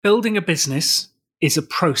Building a business is a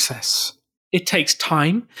process. It takes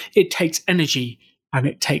time, it takes energy, and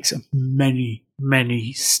it takes many,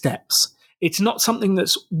 many steps. It's not something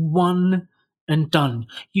that's one and done.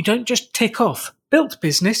 You don't just tick off, built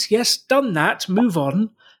business, yes, done that, move on.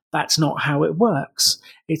 That's not how it works.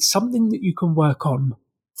 It's something that you can work on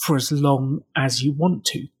for as long as you want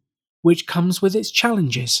to, which comes with its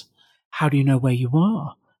challenges. How do you know where you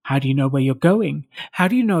are? How do you know where you're going? How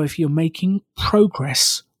do you know if you're making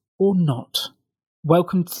progress or not?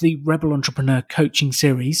 Welcome to the Rebel Entrepreneur Coaching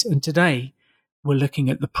Series, and today we're looking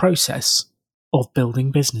at the process of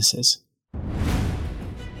building businesses.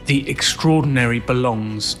 The extraordinary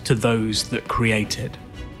belongs to those that create it.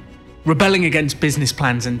 Rebelling against business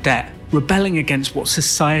plans and debt, rebelling against what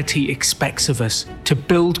society expects of us to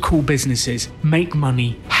build cool businesses, make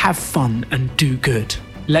money, have fun, and do good.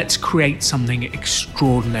 Let's create something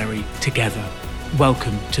extraordinary together.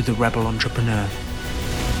 Welcome to the Rebel Entrepreneur.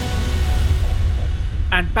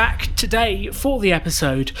 And back today for the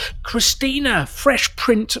episode, Christina, Fresh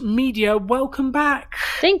Print Media, welcome back.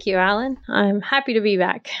 Thank you, Alan. I'm happy to be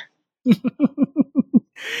back.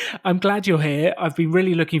 I'm glad you're here. I've been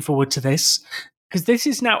really looking forward to this because this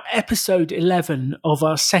is now episode 11 of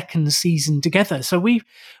our second season together. So we've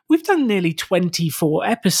done nearly 24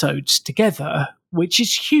 episodes together, which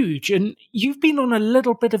is huge. And you've been on a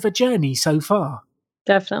little bit of a journey so far.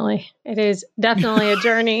 Definitely. It is definitely a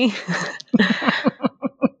journey.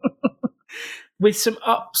 With some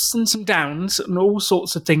ups and some downs and all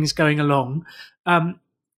sorts of things going along.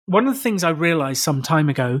 One of the things I realized some time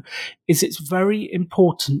ago is it's very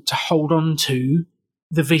important to hold on to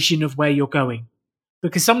the vision of where you're going.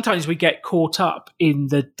 Because sometimes we get caught up in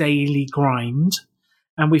the daily grind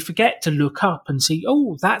and we forget to look up and see,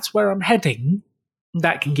 oh, that's where I'm heading.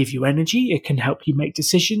 That can give you energy, it can help you make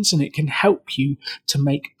decisions, and it can help you to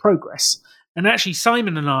make progress. And actually,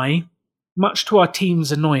 Simon and I, much to our team's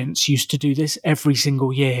annoyance, used to do this every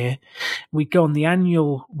single year. We'd go on the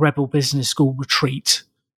annual Rebel Business School retreat.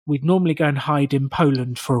 We'd normally go and hide in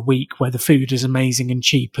Poland for a week where the food is amazing and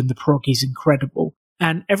cheap and the pierogi's incredible.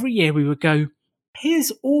 And every year we would go,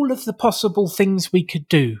 here's all of the possible things we could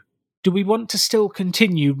do. Do we want to still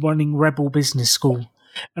continue running Rebel Business School?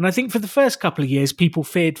 And I think for the first couple of years, people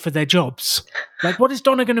feared for their jobs. Like, what is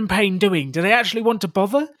Donegan and Payne doing? Do they actually want to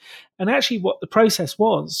bother? And actually what the process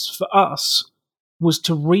was for us was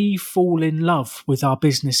to re-fall in love with our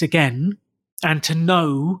business again and to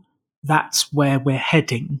know that's where we're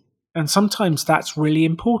heading. And sometimes that's really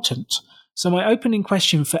important. So my opening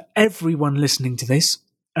question for everyone listening to this,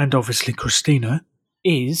 and obviously Christina,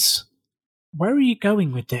 is where are you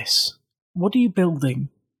going with this? What are you building?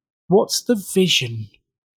 What's the vision?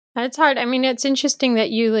 That's hard. I mean, it's interesting that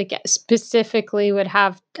you specifically would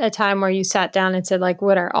have a time where you sat down and said,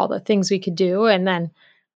 what are all the things we could do? And then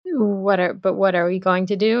what are we going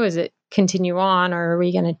to do? Is it continue on, or are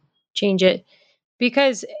we going to change it?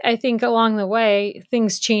 Because I think along the way,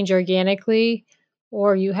 things change organically,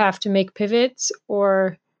 or you have to make pivots,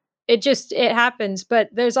 or it happens. But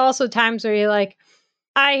there's also times where you're like,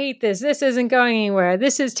 I hate this. This isn't going anywhere.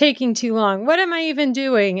 This is taking too long. What am I even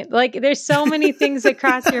doing? There's so many things that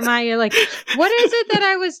cross your mind. You're like, what is it that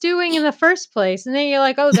I was doing in the first place? And then you're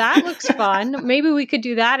like, oh, that looks fun. Maybe we could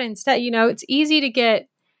do that instead. It's easy to get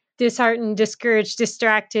disheartened, discouraged,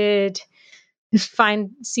 distracted,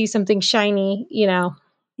 see something shiny,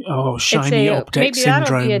 Oh, shiny object maybe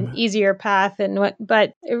syndrome. That'll be an easier path,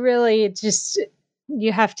 but it really,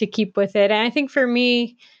 you have to keep with it. And I think for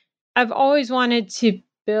me, I've always wanted to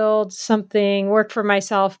build something, work for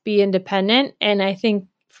myself, be independent. And I think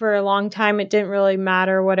for a long time, it didn't really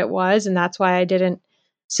matter what it was. And that's why I didn't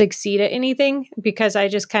succeed at anything, because I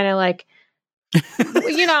just kind of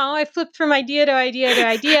I flipped from idea to idea to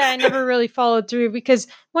idea. I never really followed through, because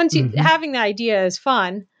once having the idea is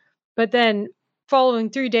fun, but then following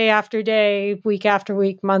through day after day, week after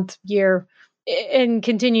week, month, year, and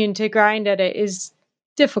continuing to grind at it is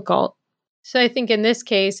difficult. So I think in this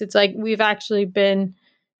case, it's like we've actually been,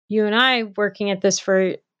 you and I, working at this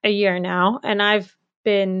for a year now, and I've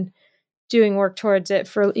been doing work towards it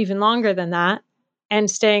for even longer than that, and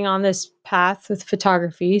staying on this path with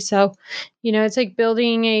photography. So, it's like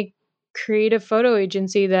building a creative photo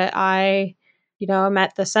agency that I, am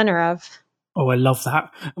at the center of. Oh, I love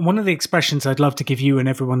that. And one of the expressions I'd love to give you and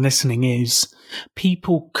everyone listening is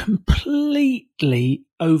people completely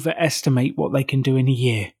overestimate what they can do in a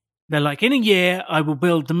year. They're like, in a year, I will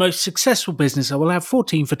build the most successful business. I will have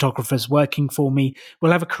 14 photographers working for me.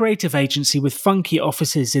 We'll have a creative agency with funky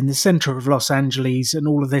offices in the center of Los Angeles and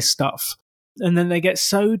all of this stuff. And then they get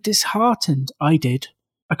so disheartened. I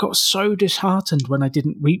got so disheartened when I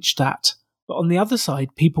didn't reach that. But on the other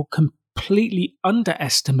side, people completely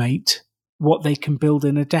underestimate what they can build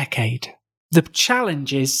in a decade. The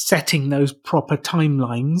challenge is setting those proper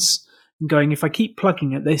timelines and going, if I keep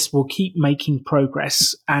plugging at this, we'll keep making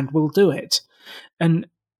progress and we'll do it. And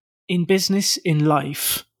in business, in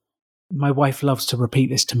life, my wife loves to repeat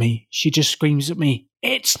this to me. She just screams at me,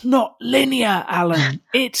 "It's not linear, Alan.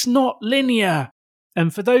 It's not linear."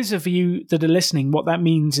 And for those of you that are listening, what that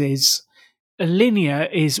means is a linear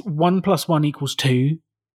is 1 + 1 = 2,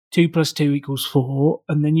 2 + 2 = 4,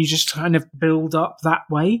 and then you just kind of build up that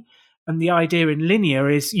way. And the idea in linear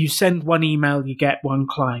is you send one email, you get one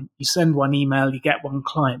client. You send one email, you get one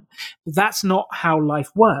client. But that's not how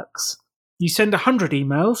life works. You send 100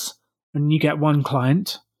 emails and you get one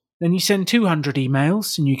client. Then you send 200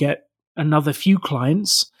 emails and you get another few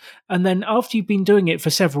clients. And then after you've been doing it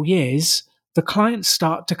for several years, the clients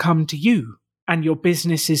start to come to you and your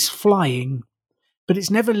business is flying. But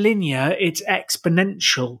it's never linear, it's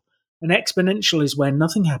exponential. And exponential is where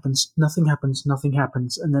nothing happens.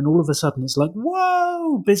 And then all of a sudden it's like,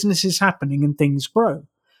 whoa, business is happening and things grow.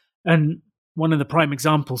 And one of the prime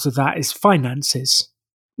examples of that is finances.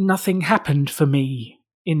 Nothing happened for me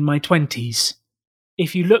in my 20s.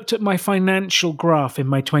 If you looked at my financial graph in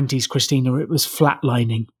my 20s, Christina, it was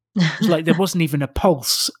flatlining. It was like there wasn't even a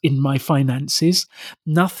pulse in my finances.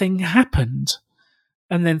 Nothing happened.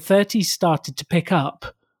 And then 30s started to pick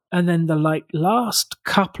up. And then the last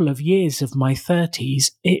couple of years of my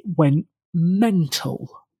 30s, it went mental.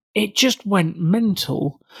 It just went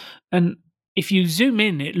mental. And if you zoom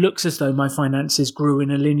in, it looks as though my finances grew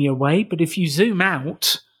in a linear way. But if you zoom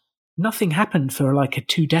out, nothing happened for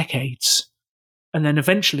 2 decades. And then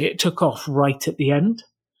eventually it took off right at the end.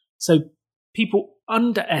 So people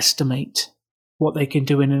underestimate what they can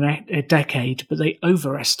do in a decade, but they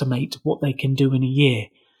overestimate what they can do in a year.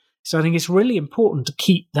 So I think it's really important to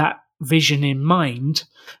keep that vision in mind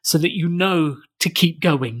so that you know to keep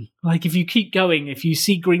going. Like if you keep going, if you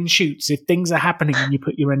see green shoots, if things are happening and you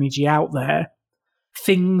put your energy out there,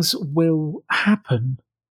 things will happen.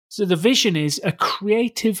 So the vision is a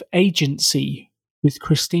creative agency with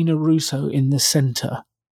Christina Russo in the center.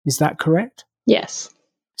 Is that correct? Yes.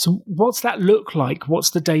 So what's that look like?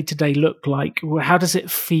 What's the day-to-day look like? How does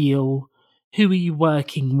it feel? Who are you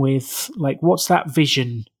working with? What's that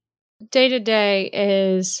vision? Day to day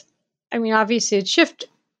is, obviously it's shift.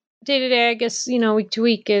 Day to day, I guess, week to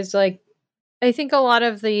week is I think a lot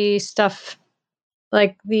of the stuff,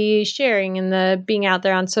 like the sharing and the being out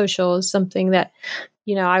there on social is something that,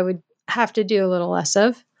 I would have to do a little less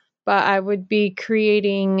of, but I would be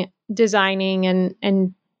creating, designing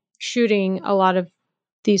and shooting a lot of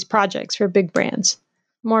these projects for big brands,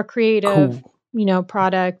 more creative, cool.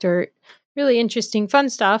 Product or really interesting, fun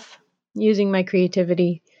stuff using my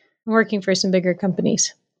creativity. Working for some bigger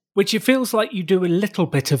companies. Which it feels like you do a little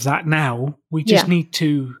bit of that now. We just need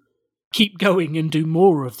to keep going and do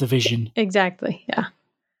more of the vision. Exactly, yeah.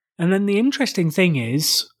 And then the interesting thing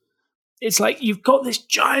is, it's like you've got this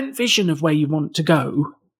giant vision of where you want to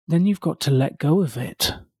go, then you've got to let go of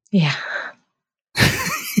it. Yeah.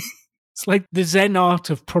 It's like the Zen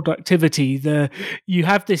art of productivity. You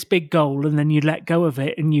have this big goal and then you let go of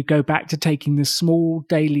it and you go back to taking the small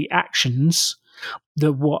daily actions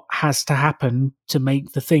what has to happen to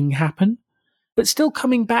make the thing happen, but still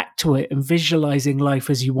coming back to it and visualizing life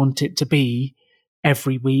as you want it to be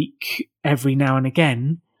every week, every now and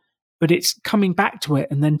again. But it's coming back to it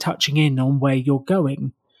and then touching in on where you're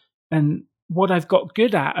going. And what I've got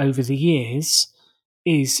good at over the years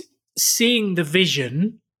is seeing the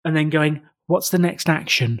vision and then going, what's the next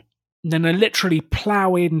action? And then I literally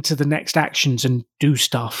plow into the next actions and do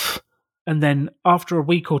stuff. And then after a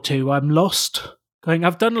week or two, I'm lost, going,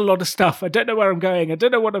 I've done a lot of stuff. I don't know where I'm going. I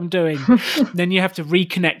don't know what I'm doing. Then you have to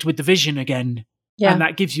reconnect with the vision again. Yeah. And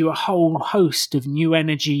that gives you a whole host of new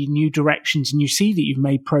energy, new directions, and you see that you've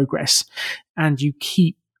made progress and you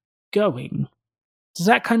keep going. Does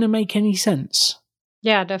that kind of make any sense?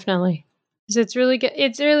 Yeah, definitely. It's really good.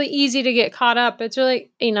 It's really easy to get caught up. It's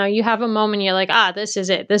really, you have a moment, you're like, this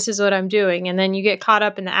is it. This is what I'm doing. And then you get caught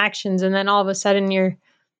up in the actions. And then all of a sudden you're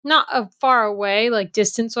not far away,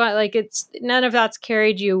 distance wise, it's none of that's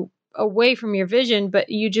carried you away from your vision, but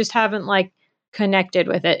you just haven't connected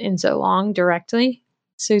with it in so long directly.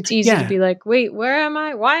 So it's easy to be like, wait, where am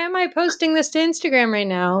I? Why am I posting this to Instagram right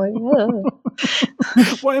now?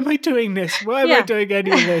 Why am I doing this? Why am I doing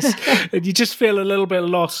any of this? And you just feel a little bit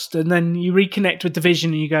lost. And then you reconnect with the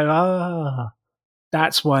vision and you go,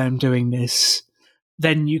 that's why I'm doing this.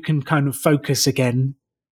 Then you can kind of focus again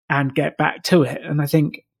and get back to it. And I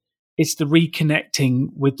think it's the reconnecting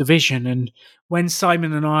with the vision. And when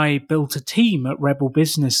Simon and I built a team at Rebel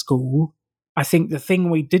Business School, I think the thing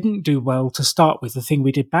we didn't do well to start with, the thing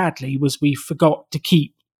we did badly, was we forgot to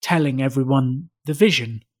keep telling everyone the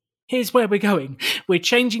vision. Here's where we're going. We're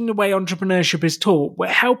changing the way entrepreneurship is taught. We're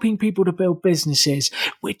helping people to build businesses.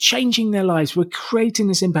 We're changing their lives. We're creating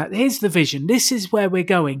this impact. Here's the vision. This is where we're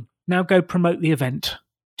going. Now go promote the event.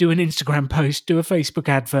 Do an Instagram post, do a Facebook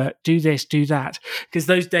advert, do this, do that. Because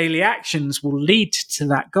those daily actions will lead to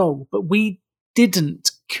that goal. But we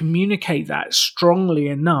didn't communicate that strongly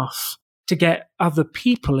enough to get other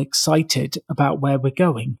people excited about where we're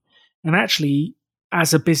going. And actually,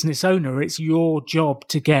 as a business owner, it's your job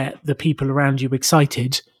to get the people around you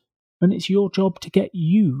excited, and it's your job to get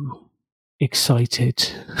you excited.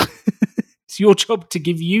 It's your job to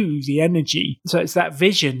give you the energy. So it's that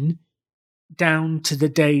vision down to the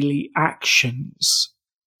daily actions.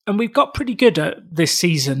 And we've got pretty good at this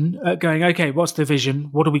season at going, okay, what's the vision?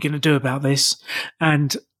 What are we going to do about this?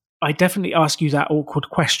 And I definitely ask you that awkward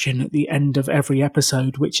question at the end of every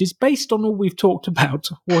episode, which is based on all we've talked about.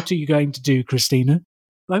 What are you going to do, Christina?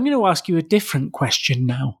 I'm going to ask you a different question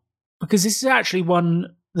now, because this is actually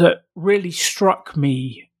one that really struck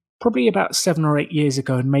me probably about 7 or 8 years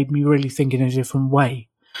ago and made me really think in a different way.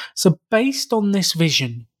 So based on this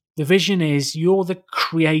vision, the vision is you're the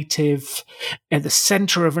creative at the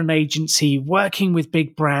center of an agency, working with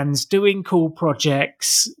big brands, doing cool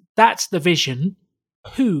projects. That's the vision.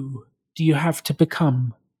 Who do you have to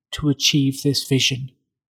become to achieve this vision?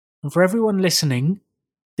 And for everyone listening,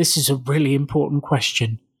 this is a really important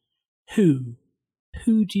question. Who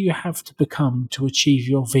do you have to become to achieve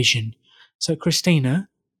your vision? So, Christina,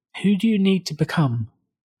 who do you need to become?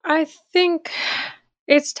 I think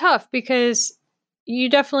it's tough because you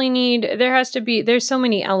definitely there's so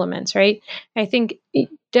many elements, right? I think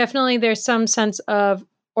definitely there's some sense of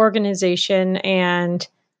organization and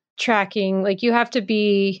tracking. Like you have to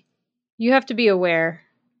be aware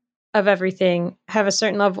of everything, have a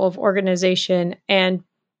certain level of organization, and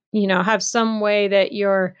have some way that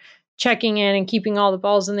you're checking in and keeping all the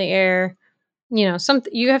balls in the air. You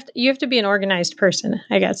have to be an organized person,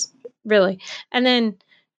 I guess, really. And then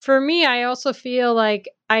for me, I also feel like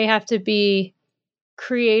I have to be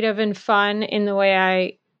creative and fun in the way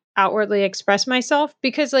I outwardly express myself,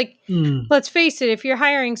 because let's face it, if you're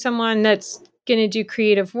hiring someone that's going to do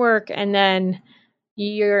creative work and then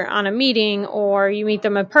you're on a meeting or you meet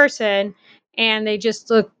them in person and they just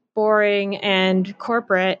look boring and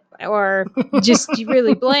corporate or just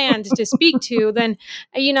really bland to speak to, then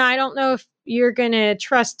I don't know if you're going to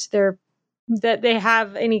trust that they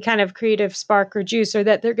have any kind of creative spark or juice, or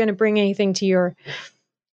that they're going to bring anything to your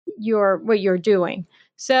what you're doing.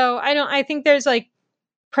 So I think there's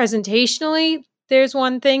presentationally, there's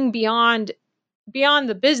one thing beyond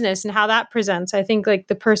the business and how that presents. I think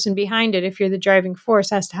the person behind it, if you're the driving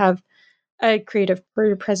force, has to have a creative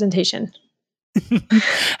presentation.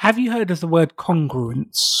 Have you heard of the word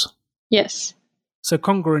congruence? Yes. So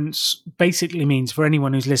congruence basically means, for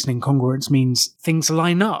anyone who's listening, congruence means things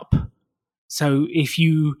line up. So if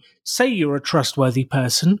you say you're a trustworthy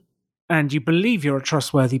person and you believe you're a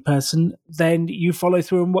trustworthy person, then you follow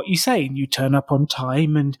through on what you say and you turn up on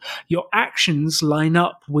time and your actions line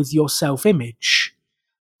up with your self-image.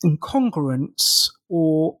 And congruence,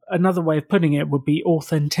 or another way of putting it would be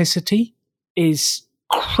authenticity, is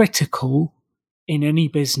critical in any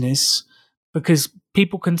business because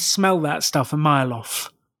people can smell that stuff a mile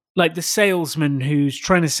off. Like the salesman who's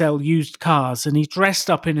trying to sell used cars and he's dressed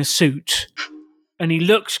up in a suit and he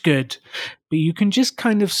looks good, but you can just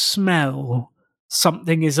kind of smell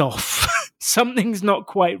something is off. Something's not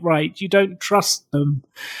quite right. You don't trust them.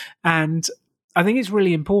 And I think it's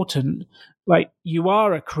really important. You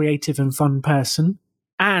are a creative and fun person,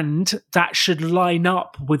 and that should line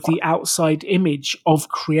up with the outside image of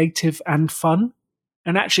creative and fun.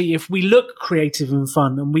 And actually, if we look creative and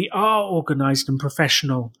fun and we are organized and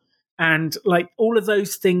professional and all of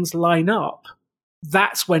those things line up,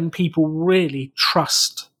 that's when people really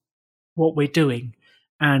trust what we're doing.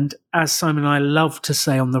 And as Simon and I love to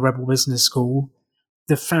say on the Rebel Business School,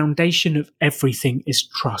 the foundation of everything is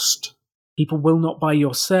trust. People will not buy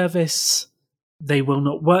your service. They will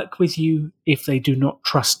not work with you if they do not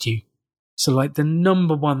trust you. So the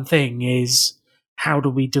number one thing is, how do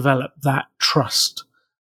we develop that trust?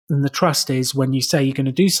 And the trust is when you say you're going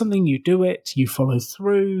to do something, you do it, you follow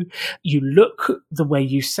through, you look the way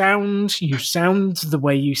you sound the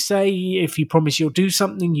way you say. If you promise you'll do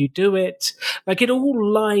something, you do it. It all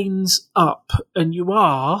lines up and you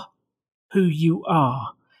are who you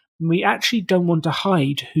are. And we actually don't want to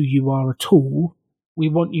hide who you are at all. We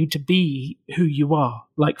want you to be who you are,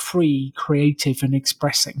 free, creative, and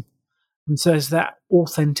expressing. And so there's that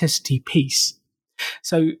authenticity piece.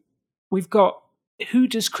 So we've got, who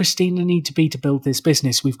does Christina need to be to build this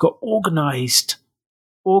business? We've got organized,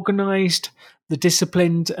 the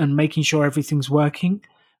disciplined and making sure everything's working.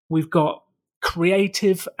 We've got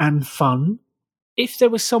creative and fun. If there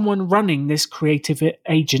was someone running this creative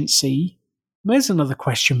agency, there's another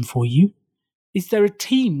question for you. Is there a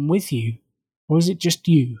team with you, or is it just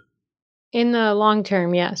you? In the long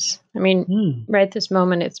term, yes. I mean, right this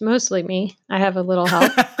moment, it's mostly me. I have a little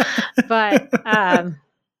help. But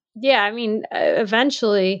yeah, I mean,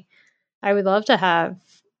 eventually I would love to have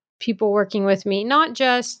people working with me, not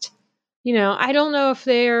just, I don't know if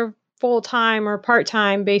they're full time or part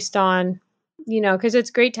time based on, because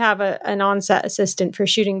it's great to have an on-set assistant for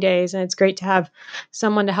shooting days, and it's great to have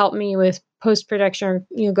someone to help me with post-production,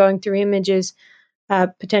 going through images,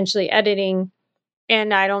 potentially editing.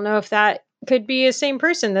 And I don't know if that could be a same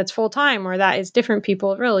person that's full time or that is different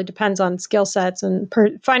people. It really depends on skill sets and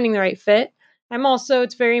finding the right fit.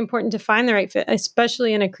 It's very important to find the right fit,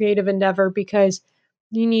 especially in a creative endeavor, because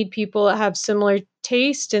you need people that have similar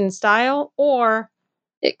taste and style, or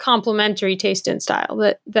complementary taste and style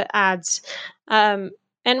that adds. And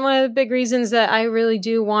one of the big reasons that I really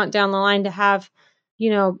do want down the line to have,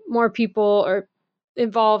 more people or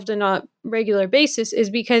involved on a regular basis is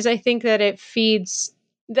because I think that it feeds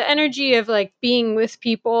the energy of like being with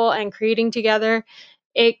people and creating together.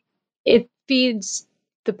 It feeds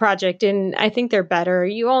the project, and I think they're better.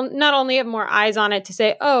 You all not only have more eyes on it to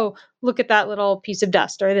say, oh, look at that little piece of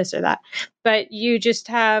dust or this or that, but you just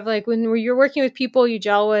have like when you're working with people you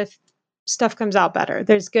gel with, stuff comes out better.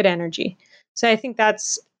 There's good energy. So I think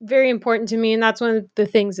that's very important to me, and that's one of the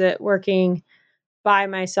things that working by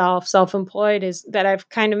myself, self-employed, is that I've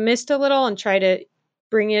kind of missed a little and try to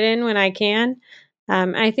bring it in when I can.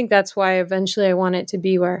 I think that's why eventually I want it to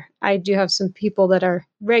be where I do have some people that are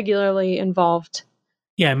regularly involved.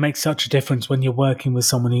 Yeah, it makes such a difference when you're working with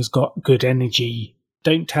someone who's got good energy.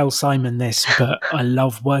 Don't tell Simon this, but I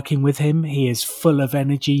love working with him. He is full of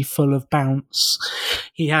energy, full of bounce.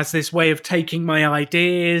 He has this way of taking my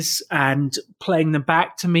ideas and playing them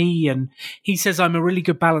back to me. And he says I'm a really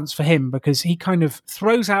good balance for him because he kind of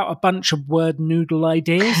throws out a bunch of word noodle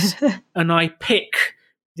ideas and I pick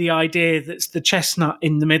the idea that's the chestnut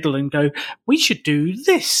in the middle and go, we should do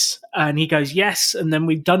this. And he goes, yes. And then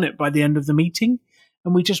we've done it by the end of the meeting.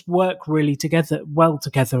 And we just work really well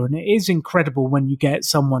together. And it is incredible when you get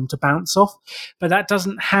someone to bounce off. But that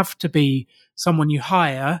doesn't have to be someone you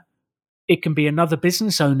hire. It can be another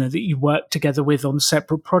business owner that you work together with on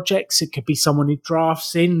separate projects. It could be someone who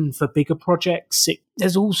drafts in for bigger projects.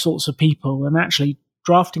 There's all sorts of people. And actually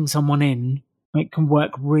drafting someone in, it can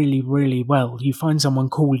work really, really well. You find someone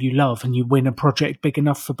cool you love and you win a project big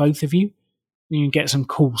enough for both of you. You can get some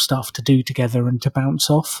cool stuff to do together and to bounce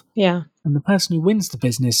off. Yeah. And the person who wins the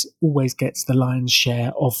business always gets the lion's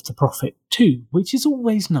share of the profit too, which is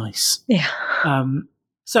always nice. Yeah.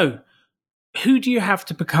 So, who do you have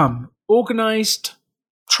to become? Organised,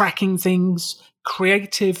 tracking things,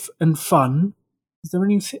 creative and fun. Is there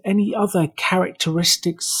any other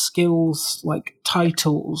characteristics, skills, like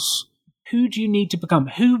titles? Who do you need to become?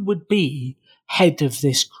 Who would be head of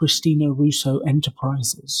this Christina Russo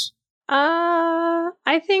Enterprises?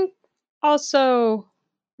 I think also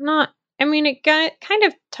it kind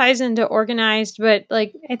of ties into organized, but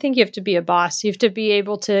like, I think you have to be a boss. You have to be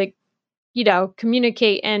able to,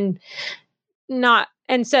 communicate and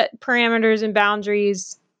set parameters and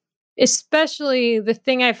boundaries. Especially the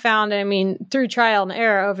thing I found, through trial and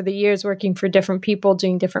error over the years, working for different people,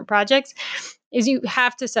 doing different projects, is you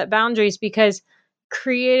have to set boundaries because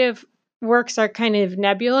creative works are kind of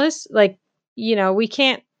nebulous. Like, we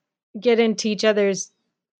can't get into each other's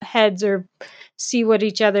heads or see what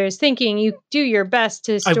each other is thinking. You do your best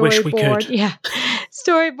to storyboard. I wish we could. Yeah.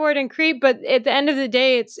 Storyboard and create, but at the end of the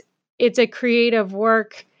day, it's a creative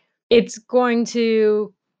work. You're going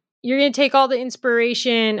to take all the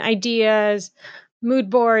inspiration, ideas, mood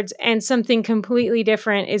boards, and something completely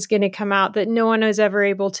different is going to come out that no one was ever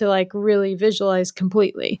able to like really visualize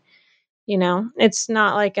completely. It's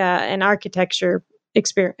not like an architecture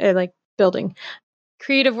experience, like building.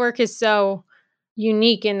 Creative work is so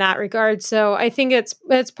unique in that regard. So I think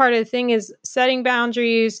that's part of the thing, is setting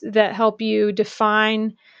boundaries that help you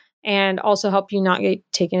define and also help you not get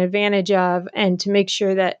taken advantage of, and to make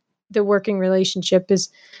sure that the working relationship is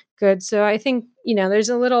good. So I think, there's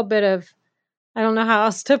a little bit of, I don't know how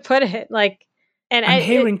else to put it. Like, and I'm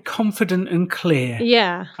hearing confident and clear.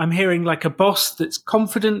 Yeah. I'm hearing like a boss that's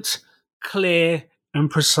confident, clear, and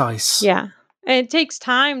precise. Yeah. And it takes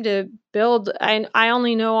time to build. I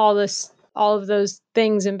only know all of those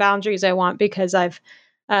things and boundaries I want because I've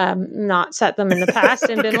not set them in the past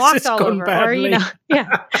and been walked all over, badly. or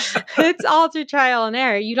it's all through trial and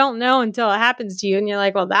error. You don't know until it happens to you, and you're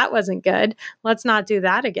like, well, that wasn't good. Let's not do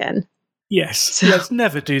that again. Yes, let's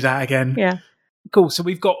never do that again. Yeah. Cool. So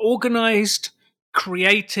we've got organized,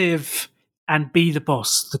 creative, and be the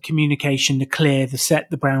boss, the communication, the clear, the set,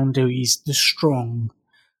 the boundaries, the strong.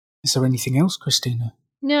 Is there anything else, Christina?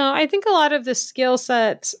 No, I think a lot of the skill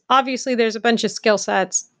sets, obviously there's a bunch of skill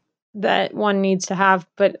sets that one needs to have,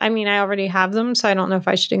 but I mean, I already have them, so I don't know if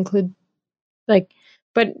I should include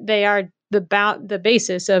but they are the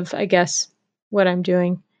basis of, I guess, what I'm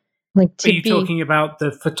doing. Like, are you talking about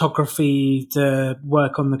the photography, the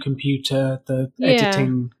work on the computer, the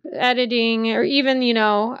editing, or even,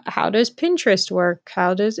 how does Pinterest work?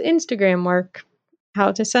 How does Instagram work?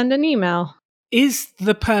 How to send an email? Is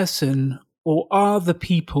the person or are the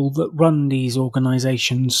people that run these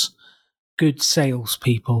organizations good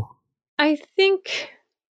salespeople? I think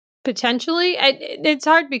potentially. It's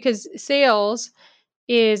hard because sales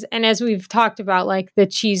is, and as we've talked about, like the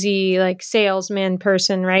cheesy, like salesman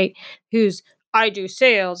person, right? Who's, I do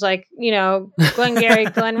sales, like, Glengarry,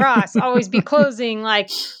 Glen Ross, always be closing, like,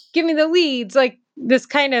 give me the leads, like this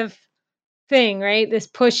kind of thing, right? This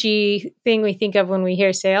pushy thing we think of when we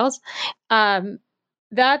hear sales.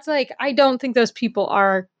 That's like, I don't think those people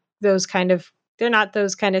are they're not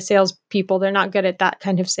those kind of salespeople. They're not good at that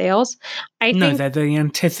kind of sales. I think they're the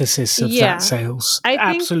antithesis of that sales.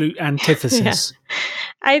 Absolute antithesis. Yeah.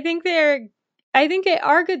 I think they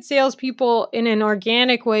are good salespeople in an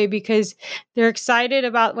organic way because they're excited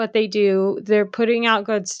about what they do. They're putting out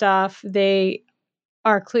good stuff. They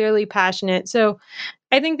are clearly passionate. So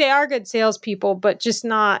I think they are good salespeople, but just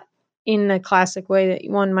not in the classic way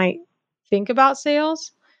that one might think about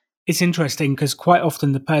sales. It's interesting because quite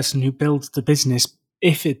often the person who builds the business,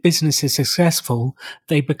 if a business is successful,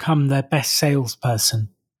 they become their best salesperson.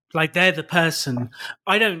 Like they're the person.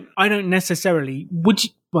 I don't necessarily.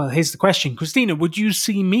 Well, here's the question, Christina. Would you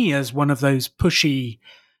see me as one of those pushy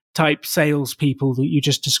type salespeople that you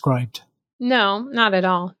just described? No, not at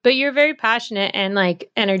all. But you're very passionate and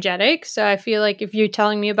like energetic. So I feel like if you're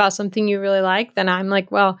telling me about something you really like, then I'm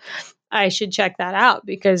like, well, I should check that out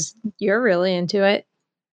because you're really into it.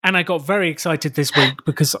 And I got very excited this week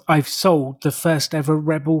because I've sold the first ever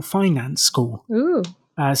Rebel Finance School. Ooh.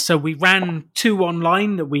 So we ran 2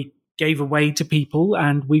 online that we gave away to people,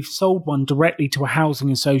 and we've sold one directly to a housing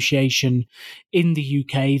association in the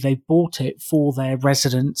UK. They bought it for their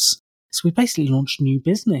residents. So we basically launched a new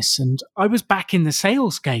business, and I was back in the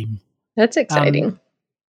sales game. That's exciting.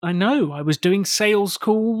 I know. I was doing sales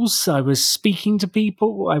calls. I was speaking to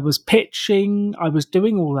people. I was pitching. I was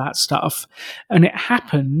doing all that stuff. And it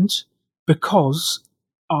happened because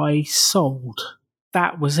I sold.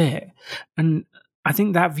 That was it. And I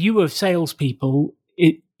think that view of salespeople,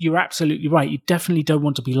 you're absolutely right. You definitely don't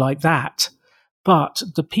want to be like that. But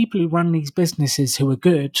the people who run these businesses who are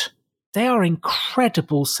good, they are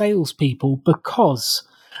incredible salespeople because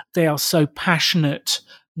they are so passionate,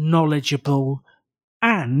 knowledgeable,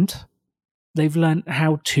 and they've learned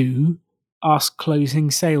how to ask closing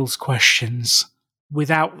sales questions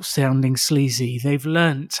without sounding sleazy. They've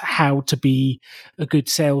learned how to be a good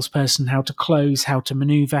salesperson, how to close, how to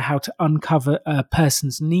maneuver, how to uncover a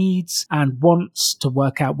person's needs and wants, to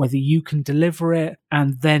work out whether you can deliver it,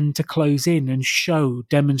 and then to close in and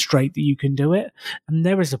demonstrate that you can do it. And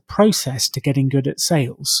there is a process to getting good at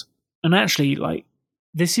sales. And actually,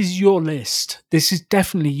 this is your list. This is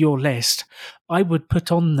definitely your list. I would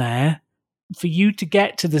put on there, for you to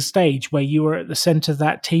get to the stage where you are at the center of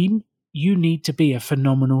that team, you need to be a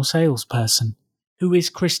phenomenal salesperson. Who is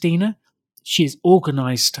Christina? She is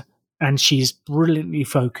organized and she is brilliantly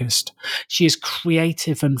focused. She is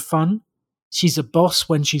creative and fun. She's a boss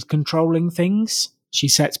when she's controlling things. She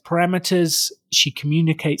sets parameters. She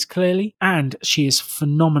communicates clearly. And she is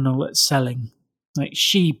phenomenal at selling.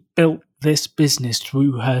 She built this business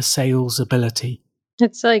through her sales ability.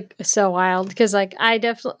 It's so wild because I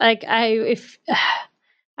definitely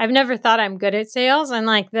I've never thought I'm good at sales, and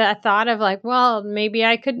the thought of well, maybe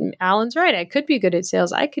I could. Alan's right. I could be good at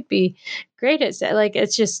sales. I could be great at sales.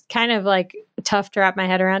 It's just kind of tough to wrap my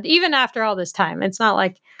head around, even after all this time. It's not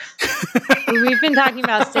like we've been talking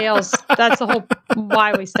about sales. That's the whole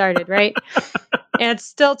why we started, right? And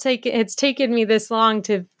it's taken me this long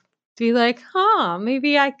to be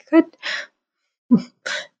maybe I could.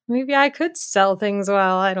 Maybe I could sell things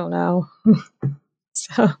well. I don't know.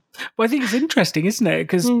 Well, I think it's interesting, isn't it?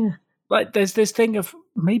 Because there's this thing of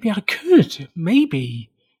maybe I could, maybe.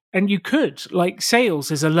 And you could.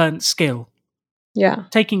 Sales is a learnt skill. Yeah.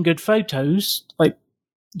 Taking good photos,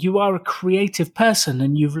 you are a creative person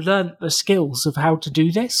and you've learnt the skills of how to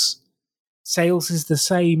do this. Sales is the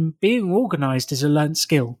same. Being organized is a learnt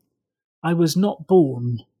skill. I was not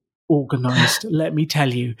born organized, let me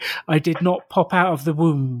tell you. I did not pop out of the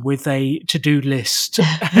womb with a to-do list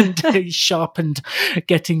and a sharpened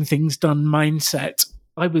getting things done mindset.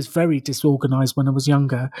 I was very disorganized when I was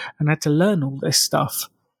younger and had to learn all this stuff.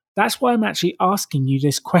 That's why I'm actually asking you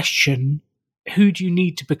this question. Who do you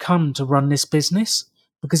need to become to run this business?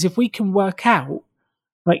 Because if we can work out,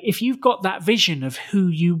 like, if you've got that vision of who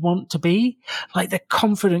you want to be, like the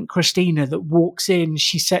confident Christina that walks in,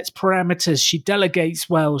 she sets parameters, she delegates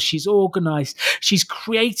well, she's organized, she's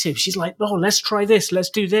creative, she's like, oh, let's try this,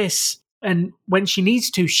 let's do this. And when she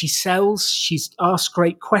needs to, she sells, she's asked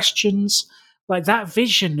great questions. Like that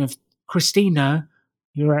vision of Christina,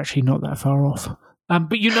 you're actually not that far off.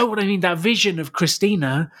 But you know what I mean, that vision of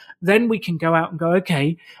Christina, then we can go out and go,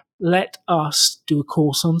 okay, let us do a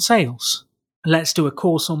course on sales. Let's do a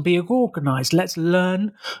course on being organized. Let's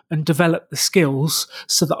learn and develop the skills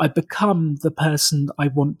so that I become the person I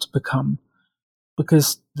want to become.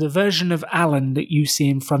 Because the version of Alan that you see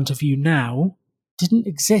in front of you now didn't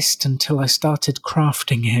exist until I started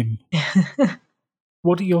crafting him.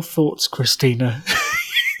 What are your thoughts, Christina?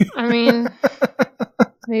 I mean,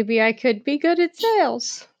 maybe I could be good at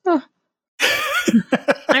sales. Huh.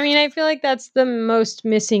 I mean, I feel like that's the most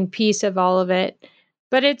missing piece of all of it.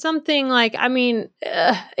 But it's something like, I mean,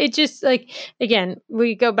 it just like, again,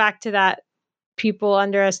 we go back to that people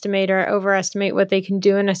underestimate or overestimate what they can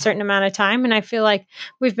do in a certain amount of time. And I feel like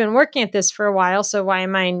we've been working at this for a while. So why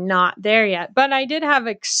am I not there yet? But I did have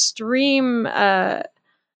extreme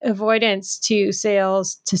avoidance to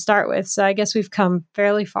sales to start with. So I guess we've come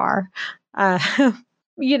fairly far.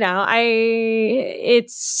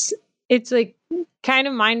 It's like kind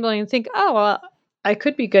of mind blowing to think, oh, well, I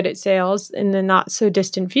could be good at sales in the not so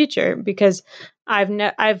distant future because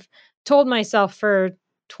I've told myself for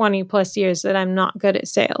 20 plus years that I'm not good at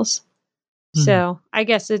sales. So I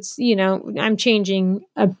guess it's, I'm changing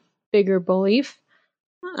a bigger belief.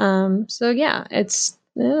 So yeah, it's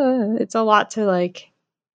a lot to like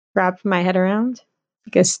wrap my head around.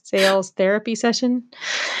 Like a sales therapy session.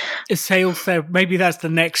 Maybe that's the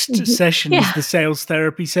next session, is the sales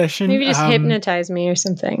therapy session. Maybe just hypnotize me or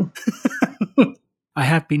something. I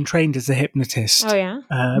have been trained as a hypnotist. Oh, yeah?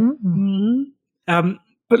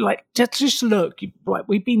 But like, just look, like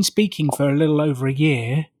we've been speaking for a little over a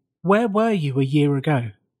year. Where were you a year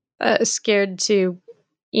ago? Scared to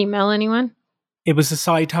email anyone. It was a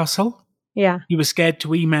side hustle? Yeah. You were scared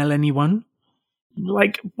to email anyone?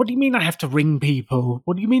 Like, what do you mean I have to ring people?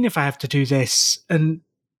 What do you mean if I have to do this? And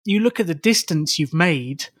you look at the distance you've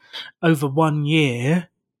made over 1 year,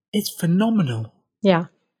 it's phenomenal. Yeah.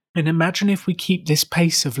 And imagine if we keep this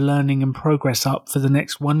pace of learning and progress up for the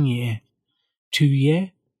next 1 year, 2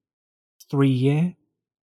 year, 3 year,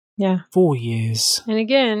 4 years. And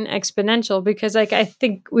again, exponential, because like I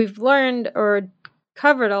think we've learned or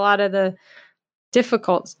covered a lot of the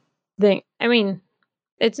difficult thing. I mean,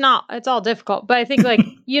 it's all difficult, but I think like,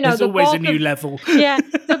 there's always a new level.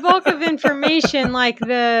 The bulk of information, like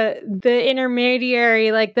the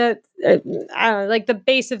intermediary, like I don't know, like the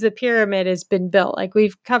base of the pyramid has been built. Like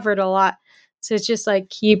we've covered a lot. So it's just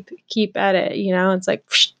like, keep at it, it's like,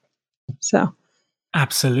 so.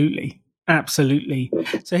 Absolutely.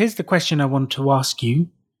 So here's the question I want to ask you.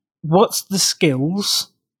 What's the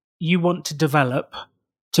skills you want to develop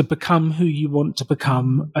to become who you want to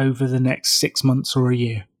become over the next 6 months or a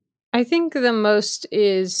year? I think the most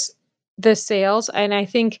is the sales. And I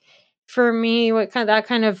think for me, what that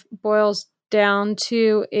kind of boils down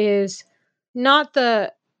to is not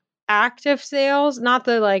the active sales, not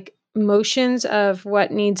the like motions of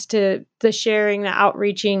what needs to, the sharing, the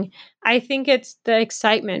outreaching. I think it's the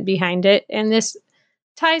excitement behind it. And this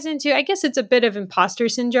ties into, I guess it's a bit of imposter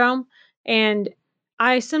syndrome. And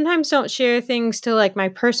I sometimes don't share things to like my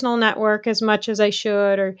personal network as much as I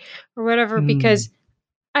should or whatever, because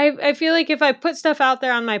I feel like if I put stuff out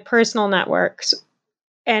there on my personal networks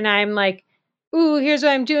and I'm like, ooh, here's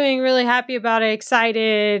what I'm doing, really happy about it,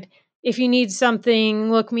 excited. If you need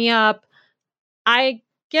something, look me up. I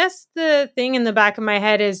guess the thing in the back of my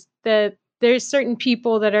head is that there's certain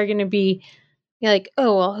people that are going to be like,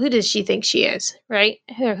 oh, well, who does she think she is? Right?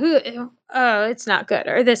 Oh, it's not good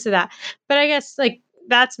or this or that. But I guess like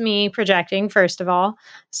that's me projecting, first of all.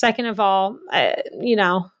 Second of all,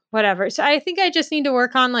 whatever. So I think I just need to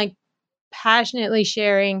work on like passionately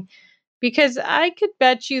sharing, because I could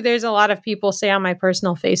bet you there's a lot of people, say on my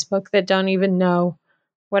personal Facebook, that don't even know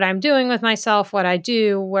what I'm doing with myself, what I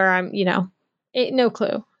do, where I'm, no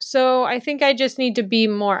clue. So I think I just need to be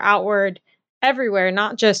more outward everywhere,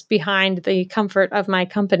 not just behind the comfort of my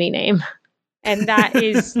company name. And that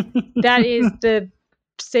is the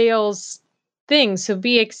sales thing. So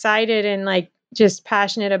be excited and like just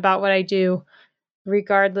passionate about what I do,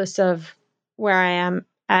 regardless of where I am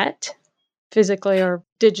at, physically or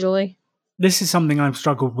digitally. This is something I've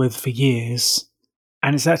struggled with for years.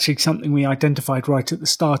 And it's actually something we identified right at the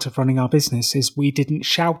start of running our business, is we didn't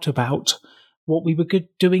shout about what we were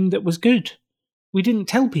doing that was good. We didn't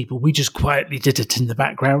tell people. We just quietly did it in the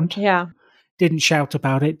background. Yeah. Didn't shout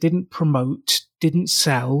about it, didn't promote, didn't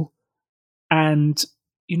sell. And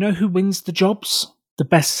you know who wins the jobs? The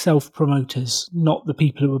best self-promoters, not the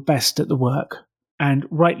people who are best at the work. And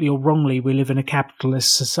rightly or wrongly, we live in a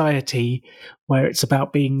capitalist society where it's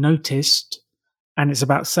about being noticed and it's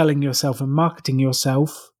about selling yourself and marketing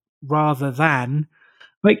yourself rather than,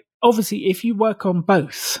 like, obviously, if you work on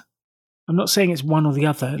both, I'm not saying it's one or the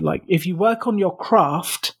other. Like, if you work on your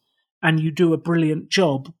craft and you do a brilliant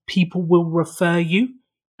job, people will refer you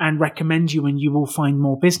and recommend you and you will find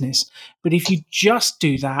more business. But if you just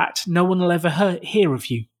do that, no one will ever hear of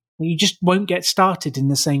you. You just won't get started in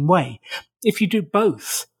the same way. If you do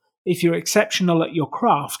both, if you're exceptional at your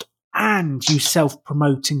craft and you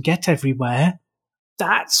self-promote and get everywhere,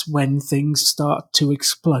 that's when things start to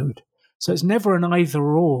explode. So it's never an either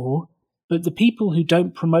or, but the people who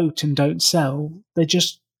don't promote and don't sell, they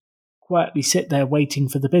just quietly sit there waiting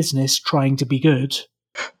for the business, trying to be good.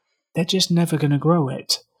 They're just never going to grow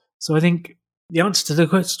it. So I think the answer to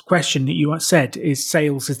the question that you said is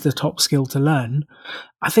sales is the top skill to learn.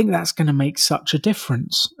 I think that's going to make such a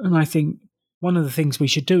difference. And I think one of the things we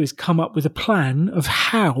should do is come up with a plan of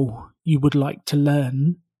how you would like to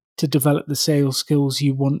learn to develop the sales skills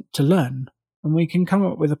you want to learn. And we can come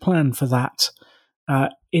up with a plan for that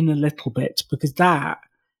in a little bit, because that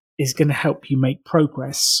is going to help you make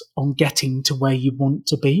progress on getting to where you want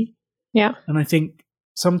to be. Yeah. And I think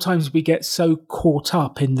sometimes we get so caught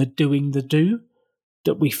up in the doing the do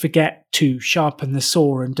that we forget to sharpen the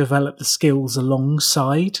saw and develop the skills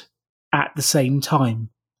alongside at the same time.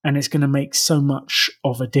 And it's going to make so much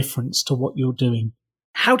of a difference to what you're doing.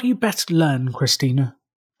 How do you best learn, Christina?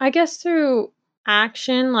 I guess through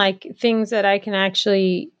action, like things that I can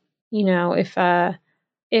actually, if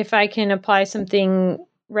I can apply something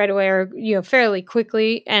right away or, fairly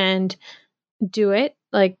quickly and do it,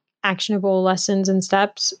 like actionable lessons and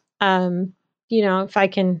steps.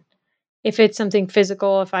 If it's something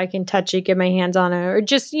physical, if I can touch it, get my hands on it, or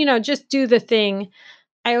just do the thing.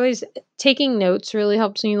 Taking notes really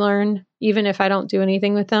helps me learn, even if I don't do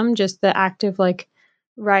anything with them, just the act of like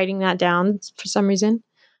writing that down for some reason.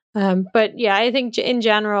 But yeah, I think in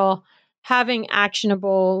general, having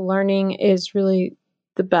actionable learning is really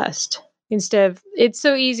the best. Instead of, it's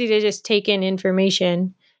so easy to just take in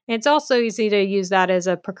information. It's also easy to use that as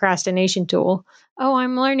a procrastination tool. Oh,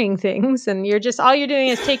 I'm learning things. And all you're doing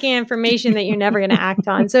is taking information that you're never going to act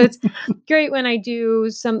on. So it's great when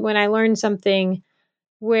when I learn something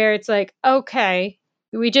where it's like, okay,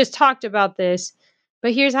 we just talked about this,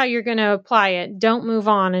 but here's how you're going to apply it. Don't move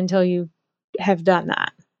on until you have done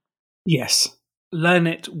that. Yes. Learn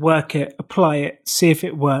it, work it, apply it, see if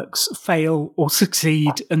it works, fail or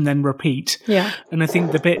succeed, and then repeat. Yeah. And I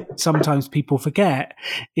think the bit sometimes people forget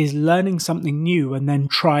is learning something new and then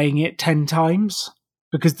trying it 10 times.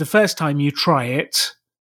 Because the first time you try it,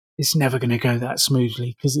 it's never going to go that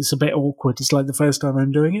smoothly because it's a bit awkward. It's like the first time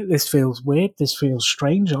I'm doing it, this feels weird, this feels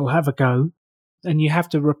strange, I'll have a go. And you have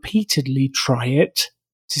to repeatedly try it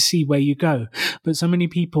to see where you go. But so many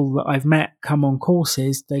people that I've met come on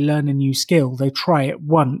courses, they learn a new skill, they try it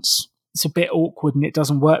once, it's a bit awkward and it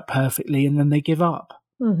doesn't work perfectly, and then they give up.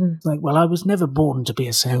 Mm-hmm. Like, well, I was never born to be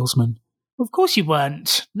a salesman. Of course you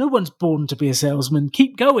weren't. No one's born to be a salesman.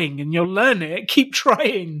 Keep going and you'll learn it. Keep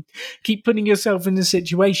trying. Keep putting yourself in the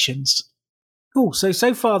situations. Cool.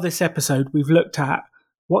 So far this episode, we've looked at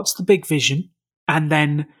what's the big vision and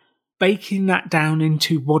then baking that down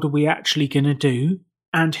into what are we actually going to do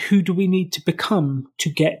and who do we need to become to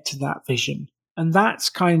get to that vision. And that's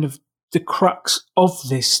kind of the crux of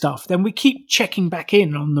this stuff. Then we keep checking back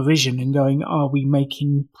in on the vision and going, are we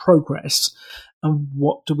making progress? And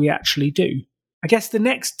what do we actually do? I guess the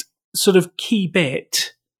next sort of key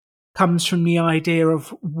bit comes from the idea of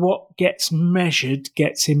what gets measured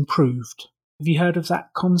gets improved. Have you heard of that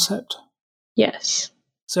concept? Yes.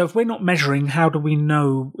 So if we're not measuring, how do we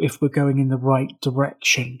know if we're going in the right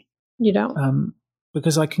direction? You don't.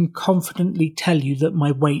 Because I can confidently tell you that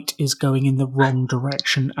my weight is going in the wrong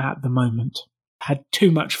direction at the moment. Had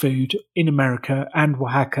too much food in America and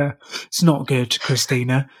Oaxaca. It's not good,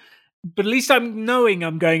 Christina. But at least I'm knowing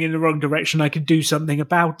I'm going in the wrong direction. I can do something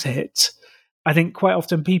about it. I think quite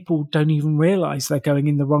often people don't even realize they're going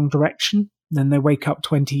in the wrong direction. Then they wake up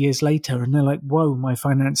 20 years later and they're like, whoa, my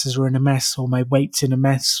finances are in a mess, or my weight's in a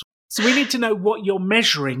mess. So we need to know what you're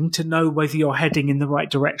measuring to know whether you're heading in the right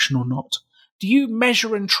direction or not. Do you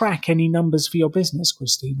measure and track any numbers for your business,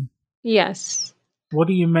 Christine? Yes. What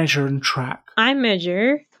do you measure and track? I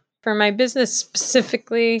measure, for my business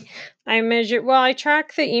specifically, I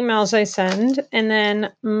track the emails I send, and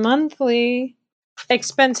then monthly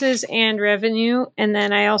expenses and revenue. And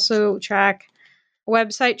then I also track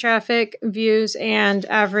website traffic, views, and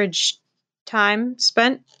average time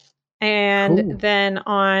spent. And Cool. then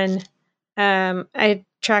I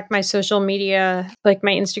track my social media, like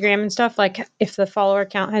my Instagram and stuff, like if the follower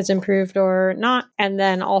count has improved or not. And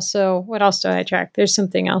then also, what else do I track? There's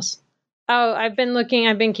something else. Oh, I've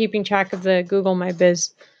been keeping track of the Google My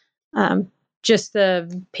Biz, just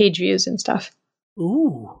the page views and stuff.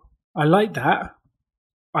 Ooh, I like that.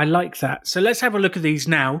 So let's have a look at these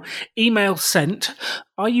now. Email sent.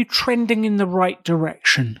 Are you trending in the right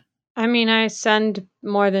direction? I mean, I send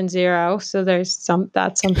more than 0, so that's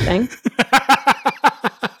something.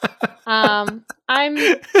 I'm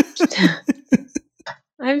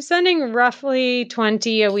I'm sending roughly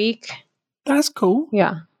 20 a week. That's cool.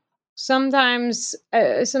 Yeah. Sometimes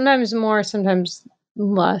more, sometimes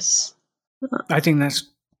less. I think that's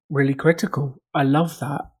really critical. I love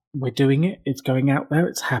that. We're doing it. It's going out there.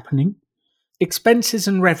 It's happening. Expenses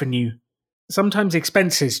and revenue. Sometimes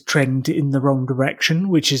expenses trend in the wrong direction,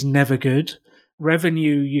 which is never good.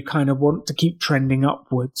 Revenue, you kind of want to keep trending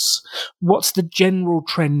upwards. What's the general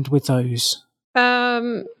trend with those?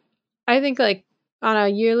 I think like on a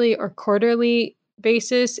yearly or quarterly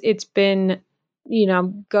basis, it's been,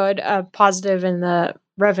 good, positive in the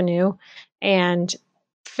revenue and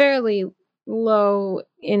fairly low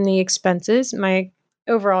in the expenses. My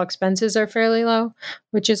overall expenses are fairly low,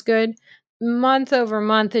 which is good. Month over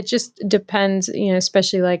month, it just depends,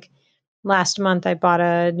 especially like last month I bought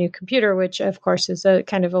a new computer, which of course is a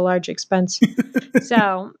kind of a large expense.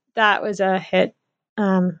 So that was a hit.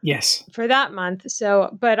 Yes. For that month.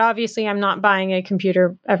 So, but obviously I'm not buying a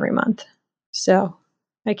computer every month. So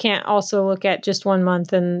I can't also look at just 1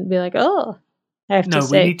 month and be like, oh, I have to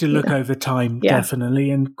say. No, we need to look over time, definitely.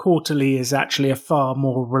 And quarterly is actually a far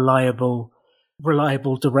more reliable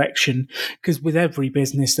direction, because with every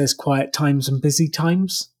business, there's quiet times and busy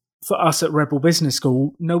times. For us at Rebel Business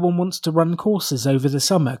School, no one wants to run courses over the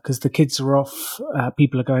summer because the kids are off,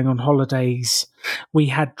 people are going on holidays. We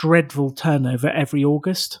had dreadful turnover every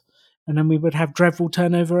August, and then we would have dreadful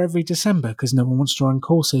turnover every December because no one wants to run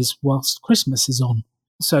courses whilst Christmas is on.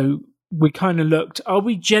 So we kind of looked, are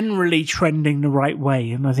we generally trending the right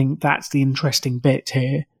way? And I think that's the interesting bit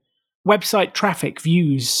here. Website traffic,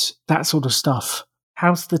 views, that sort of stuff.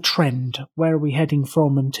 How's the trend? Where are we heading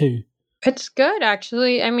from and to? It's good,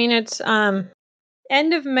 actually. I mean, it's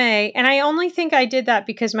end of May, and I only think I did that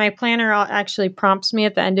because my planner actually prompts me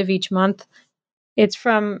at the end of each month. It's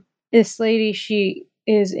from this lady. She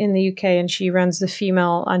is in the UK and she runs the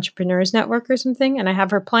Female Entrepreneurs Network or something. And I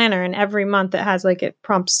have her planner, and every month it has it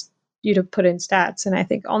prompts you to put in stats. And I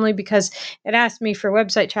think only because it asked me for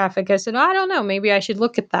website traffic, I said, I don't know, maybe I should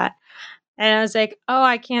look at that. And I was like, oh,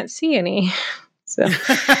 I can't see any. So,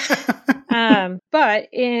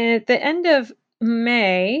 but at the end of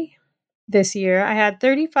May this year, I had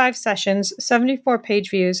 35 sessions, 74 page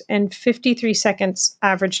views, and 53 seconds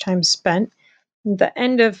average time spent. At the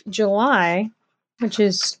end of July, which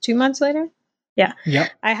is 2 months later,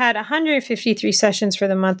 I had 153 sessions for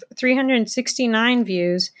the month, 369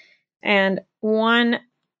 views, and 1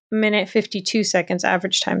 minute 52 seconds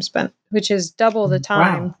average time spent, which is double the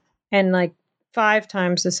time and like 5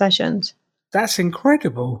 times the sessions. That's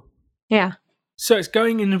incredible. Yeah. So it's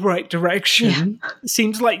going in the right direction. Yeah. It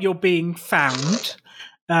seems like you're being found.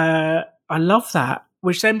 I love that.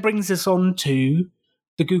 Which then brings us on to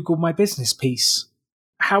the Google My Business piece.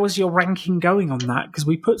 How is your ranking going on that? Because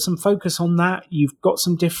we put some focus on that. You've got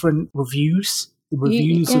some different reviews. The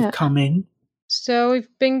reviews have come in. So we've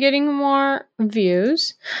been getting more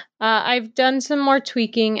views. I've done some more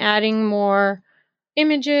tweaking, adding more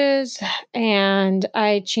images, and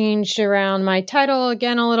I changed around my title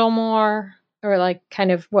again a little more, or like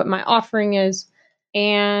kind of what my offering is.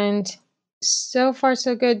 And so far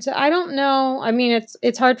so good. So I don't know. I mean,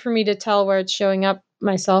 it's hard for me to tell where it's showing up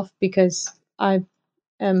myself because I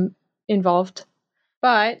am involved.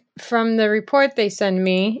 But from the report they send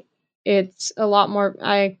me, it's a lot more.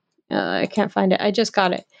 I can't find it. I just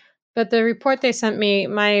got it. But the report they sent me,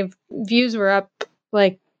 my views were up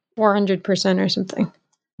like 400% or something.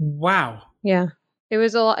 Wow. Yeah. It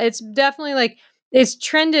was a lot. It's definitely like It's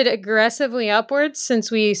trended aggressively upwards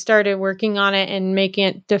since we started working on it and making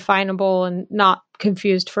it definable and not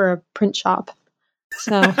confused for a print shop.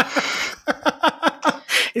 So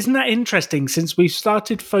isn't that interesting? Since we've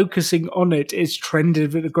started focusing on it, it's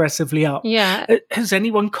trended aggressively up. yeah. Has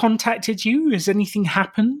anyone contacted you? Has anything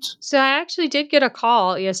happened? So I actually did get a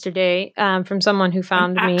call yesterday from someone who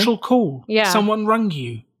found An me. actual call? Yeah. Someone rung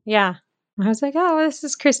you? Yeah. I was like, oh, this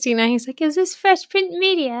is Christina. He's like, is this Fresh Print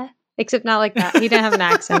Media? Except not like that. He didn't have an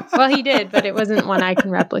accent. Well, he did, but it wasn't one I can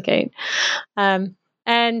replicate.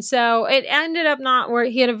 And so it ended up not where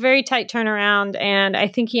he had a very tight turnaround. And I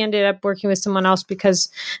think he ended up working with someone else because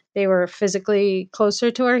they were physically closer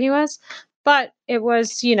to where he was. But it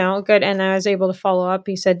was, good. And I was able to follow up.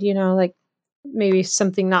 He said, like maybe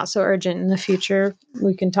something not so urgent in the future,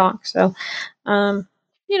 we can talk. So,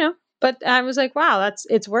 but I was like, wow,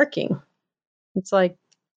 it's working. It's like,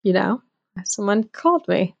 someone called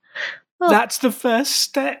me. Oh. That's the first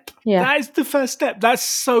step. Yeah. That is the first step. That's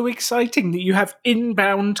so exciting that you have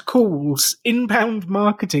inbound calls. Inbound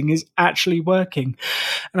marketing is actually working.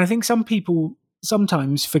 And I think some people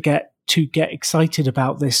sometimes forget to get excited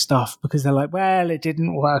about this stuff because they're like, well, it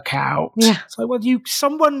didn't work out. Yeah. It's like, well,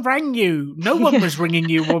 someone rang you. No one was ringing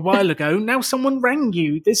you a while ago. Now someone rang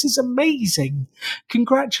you. This is amazing.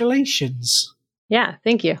 Congratulations. Yeah,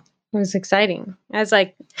 thank you. It was exciting. I was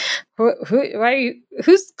like,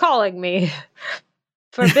 who's calling me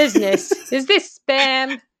for business? Is this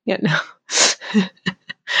spam? Yeah, no.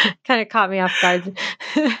 Kind of caught me off guard.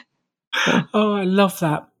 Oh, I love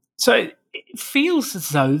that. So it feels as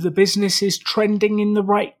though the business is trending in the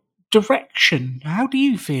right direction. How do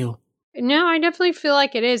you feel? No, I definitely feel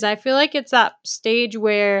like it is. I feel like it's that stage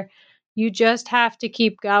where you just have to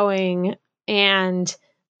keep going. And,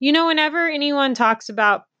 whenever anyone talks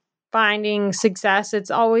about finding success, it's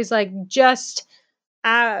always like just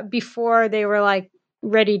before they were like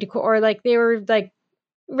ready to quit, or like they were like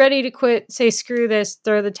ready to quit, say screw this,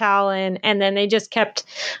 throw the towel in, and then they just kept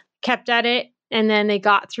at it, and then they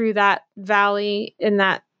got through that valley in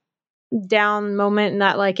that down moment, and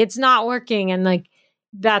that like it's not working, and like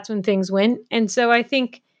that's when things went. And so I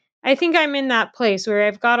think I'm in that place where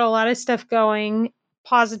I've got a lot of stuff going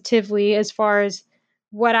positively as far as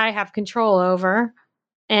what I have control over.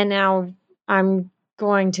 And now I'm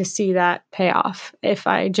going to see that pay off if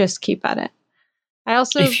I just keep at it. I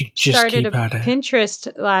also started a Pinterest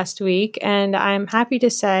last week, and I'm happy to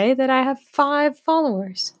say that I have 5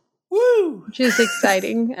 followers. Woo! Which is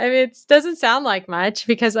exciting. I mean, it doesn't sound like much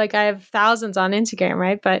because like I have thousands on Instagram,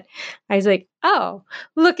 right? But I was like, oh,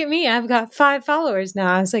 look at me. I've got 5 followers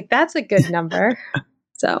now. I was like, that's a good number.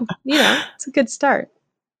 So, it's a good start.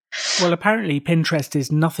 Well, apparently Pinterest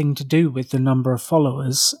is nothing to do with the number of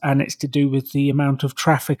followers, and it's to do with the amount of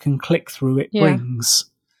traffic and click-through it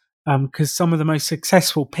brings. Because some of the most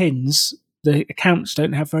successful pins, the accounts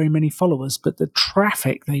don't have very many followers, but the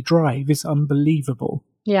traffic they drive is unbelievable.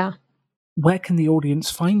 Yeah. Where can the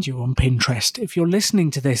audience find you on Pinterest? If you're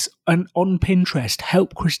listening to this and on Pinterest,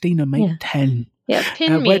 help Christina make 10. Yeah,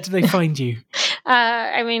 pin me. Where do they find you?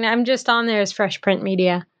 I mean, I'm just on there as Fresh Print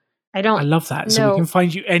Media. I love that. So we can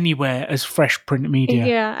find you anywhere as Fresh Print Media.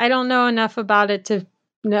 Yeah, I don't know enough about it to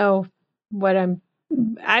know what I'm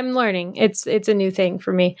learning. It's a new thing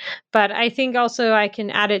for me. But I think also I can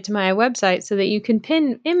add it to my website so that you can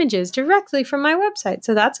pin images directly from my website.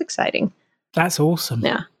 So that's exciting. That's awesome.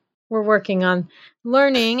 Yeah. We're working on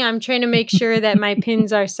learning. I'm trying to make sure that my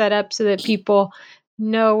pins are set up so that people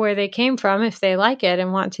know where they came from if they like it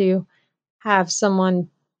and want to have someone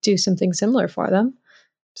do something similar for them.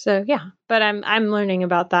 So yeah, but I'm learning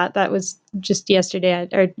about that. That was just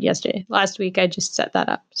last week I just set that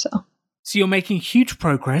up. So you're making huge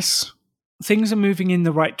progress. Things are moving in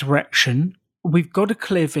the right direction. We've got a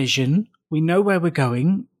clear vision. We know where we're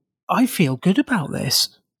going. I feel good about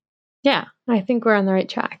this. Yeah, I think we're on the right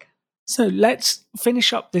track. So let's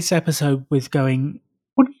finish up this episode with going,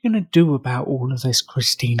 what are you going to do about all of this,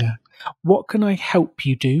 Christina? What can I help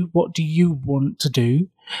you do? What do you want to do?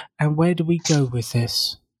 And where do we go with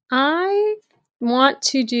this? I want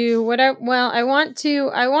to do I want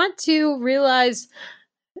to realize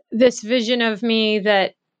this vision of me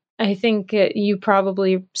that I think you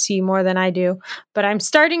probably see more than I do, but I'm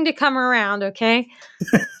starting to come around, okay?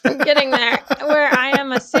 I'm getting there, where I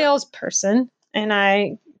am a salesperson and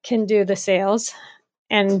I can do the sales.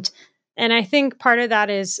 And I think part of that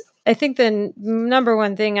is, I think the number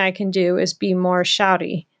one thing I can do is be more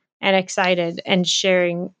shouty and excited and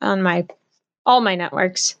sharing on all my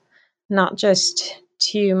networks, not just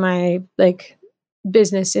to my like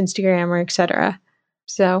business Instagram or etc.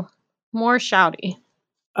 So more shouty.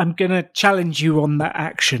 I'm going to challenge you on that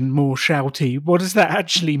action, more shouty. What does that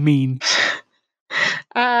actually mean?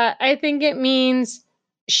 I think it means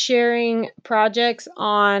sharing projects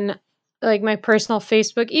on like my personal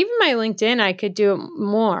Facebook, even my LinkedIn. I could do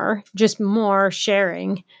more, just more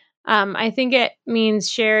sharing. I think it means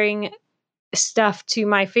sharing stuff to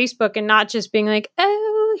my Facebook and not just being like,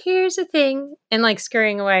 oh, here's a thing and like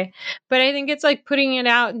scurrying away. But I think it's like putting it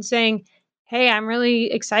out and saying, hey, I'm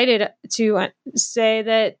really excited to say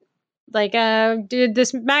that like did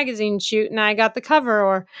this magazine shoot and I got the cover,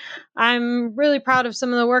 or I'm really proud of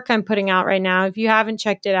some of the work I'm putting out right now. If you haven't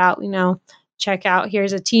checked it out, check out,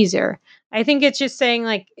 here's a teaser. I think it's just saying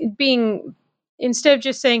like being, instead of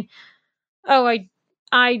just saying, oh,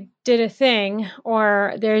 I did a thing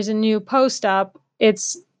or there's a new post up,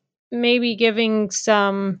 it's maybe giving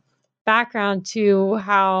some background to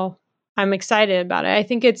how I'm excited about it. I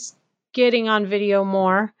think it's getting on video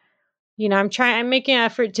more. I'm making an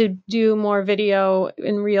effort to do more video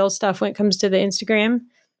and real stuff when it comes to the Instagram.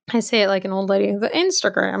 I say it like an old lady, the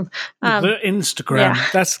Instagram. The Instagram. Yeah.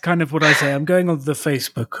 That's kind of what I say. I'm going on the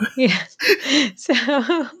Facebook. Yeah. So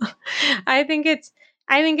I think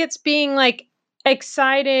it's being like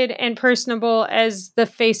excited and personable as the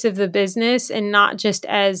face of the business and not just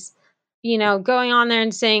as, going on there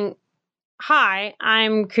and saying, hi,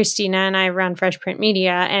 I'm Christina and I run Fresh Print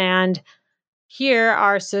Media and here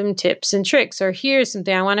are some tips and tricks, or here's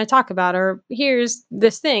something I want to talk about, or here's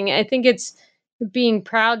this thing. I think it's being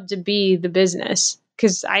proud to be the business,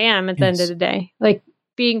 because I am at the end of the day, like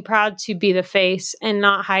being proud to be the face and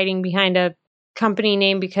not hiding behind a company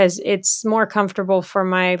name because it's more comfortable for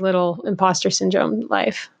my little imposter syndrome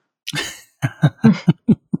life.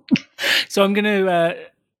 So I'm going to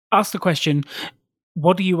ask the question,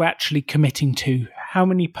 what are you actually committing to? How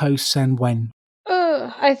many posts and when?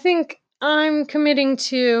 I think I'm committing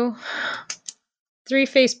to 3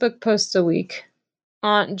 Facebook posts a week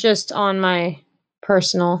on my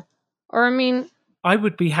personal. Or I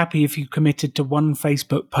would be happy if you committed to 1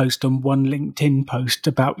 Facebook post and 1 LinkedIn post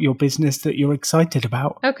about your business that you're excited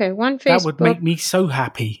about. Okay, 1 Facebook. That would make me so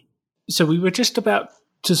happy. So we were just about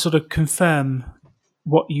to sort of confirm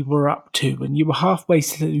what you were up to, and you were halfway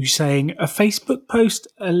through saying a Facebook post,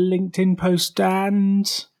 a LinkedIn post,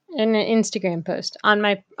 and an Instagram post on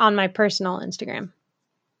my personal Instagram.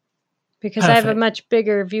 Because Perfect. I have a much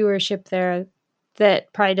bigger viewership there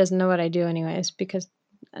that probably doesn't know what I do anyways, because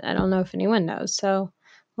I don't know if anyone knows. So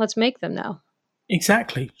let's make them know.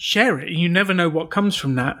 Exactly. Share it. You never know what comes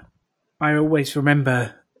from that. I always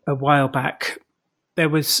remember a while back,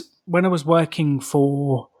 when I was working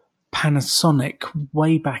for Panasonic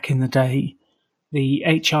way back in the day, the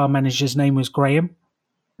HR manager's name was Graham,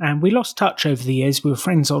 and we lost touch over the years. We were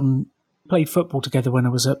friends played football together when I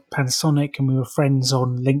was at Panasonic, and we were friends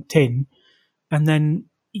on LinkedIn. And then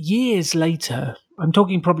years later, I'm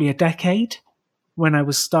talking probably a decade, when I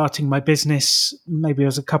was starting my business, maybe I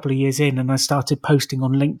was a couple of years in, and I started posting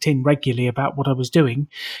on LinkedIn regularly about what I was doing,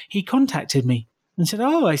 he contacted me and said,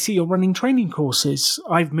 oh, I see you're running training courses.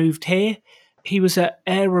 I've moved here. He was at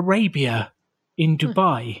Air Arabia in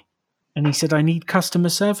Dubai, and he said, I need customer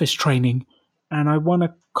service training, and I want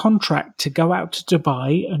a contract to go out to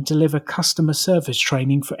Dubai and deliver customer service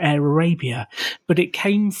training for Air Arabia. But it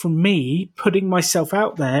came from me putting myself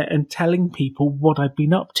out there and telling people what I'd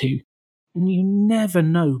been up to. And you never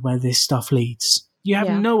know where this stuff leads. You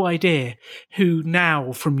have no idea who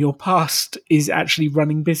now from your past is actually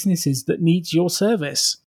running businesses that needs your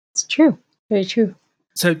service. It's true. Very true.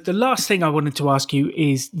 So the last thing I wanted to ask you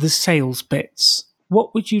is the sales bits.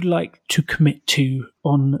 What would you like to commit to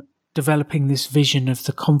on developing this vision of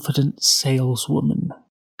the confident saleswoman?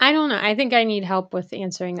 I don't know. I think I need help with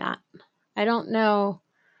answering that. I don't know,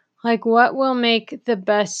 like, what will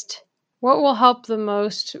help the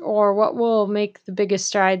most, or what will make the biggest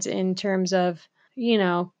strides in terms of,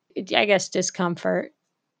 I guess discomfort.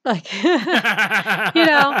 Like,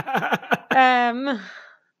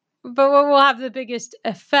 but what will have the biggest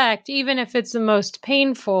effect, even if it's the most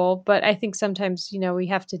painful. But I think sometimes, we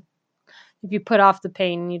have to, if you put off the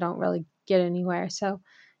pain, you don't really get anywhere. So,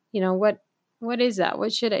 what is that?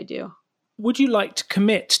 What should I do? Would you like to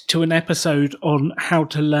commit to an episode on how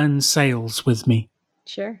to learn sales with me?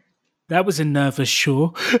 Sure. That was a nervous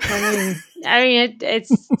sure. I mean, it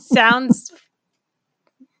sounds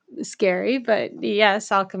scary, but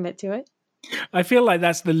yes, I'll commit to it. I feel like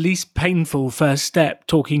that's the least painful first step,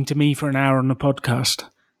 talking to me for an hour on a podcast.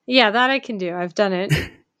 Yeah, that I can do. I've done it.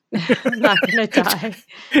 I'm not going to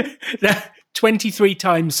die. 23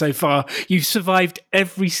 times so far. You've survived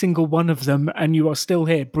every single one of them, and you are still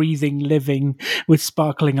here, breathing, living, with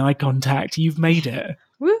sparkling eye contact. You've made it.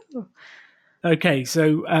 Woo! Okay,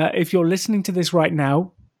 so if you're listening to this right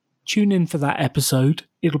now, tune in for that episode.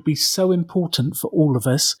 It'll be so important for all of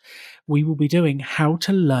us. We will be doing how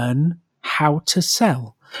to learn how to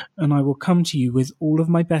sell. And I will come to you with all of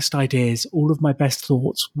my best ideas, all of my best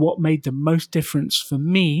thoughts, what made the most difference for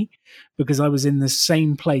me, because I was in the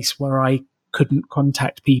same place where I couldn't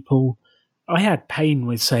contact people. I had pain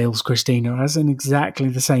with sales, Christina. I was in exactly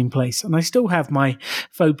the same place. And I still have my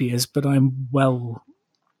phobias, but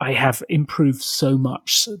I have improved so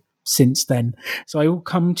much since then. So I will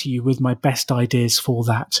come to you with my best ideas for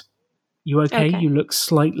that. You okay? You look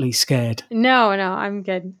slightly scared. No, I'm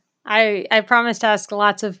good. I promise to ask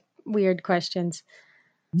lots of weird questions.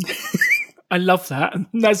 I love that.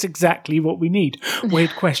 That's exactly what we need.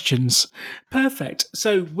 Weird questions. Perfect.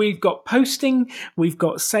 So we've got posting, we've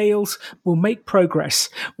got sales, we'll make progress.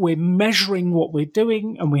 We're measuring what we're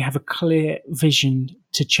doing, and we have a clear vision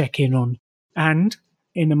to check in on. And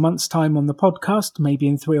in a month's time on the podcast, maybe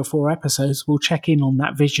in 3 or 4 episodes, we'll check in on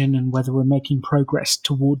that vision and whether we're making progress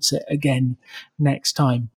towards it again next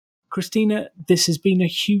time. Christina, this has been a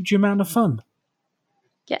huge amount of fun.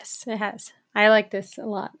 Yes, it has. I like this a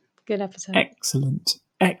lot. Good episode.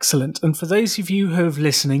 Excellent. And for those of you who are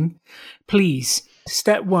listening, please,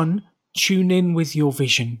 step 1, tune in with your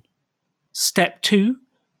vision. Step 2,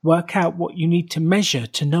 work out what you need to measure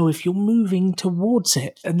to know if you're moving towards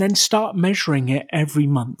it, and then start measuring it every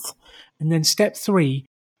month. And then step 3,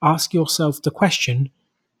 ask yourself the question,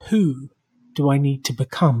 who do I need to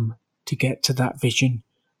become to get to that vision?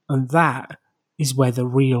 And that is where the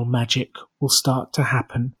real magic will start to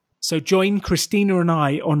happen. So join Christina and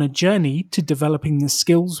I on a journey to developing the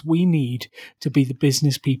skills we need to be the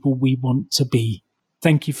business people we want to be.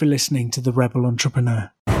 Thank you for listening to The Rebel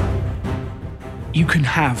Entrepreneur. You can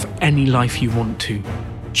have any life you want to.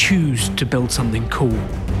 Choose to build something cool.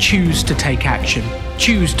 Choose to take action.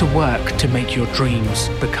 Choose to work to make your dreams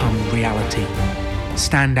become reality.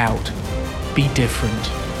 Stand out. Be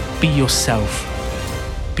different. Be yourself.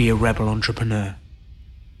 Be a rebel entrepreneur.